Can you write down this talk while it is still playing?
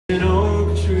An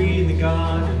oak tree in the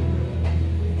garden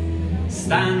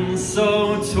stands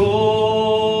so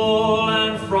tall,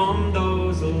 and from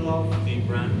those lofty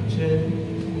branches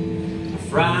a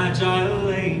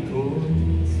fragile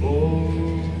acorn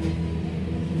falls.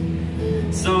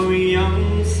 So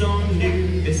young, so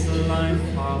new, this life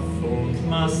half formed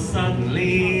must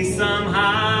suddenly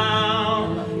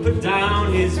somehow put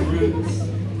down his roots,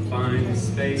 find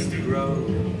space to grow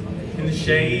in the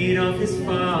shade of his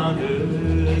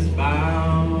father's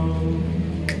boughs.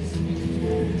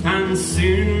 And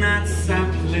soon that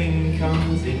sapling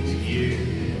comes into view,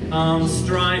 arms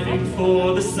striving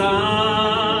for the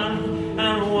sun,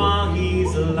 and while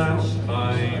he's lashed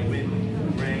by wind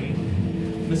and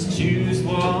rain, must choose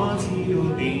what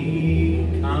he'll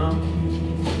become.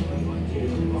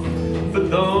 For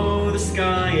though the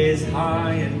sky is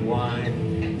high and wide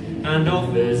and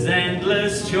offers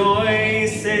endless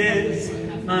choices,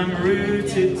 I'm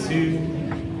rooted to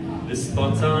the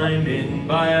spot I'm in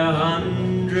by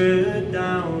 100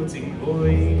 doubting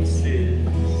voices.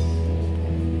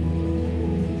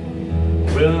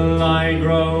 Will I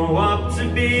grow up to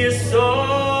be a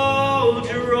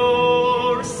soldier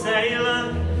or a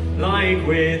sailor, like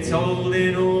we're told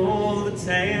in all the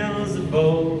tales of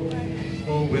old?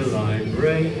 Or will I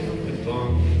break the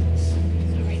bonds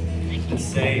and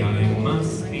say I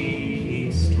must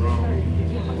be strong,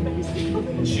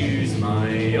 and choose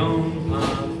my own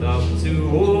path up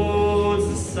towards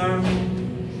the sun?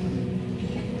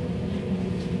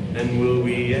 And will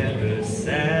we ever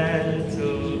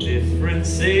settle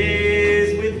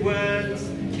differences with words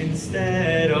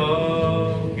instead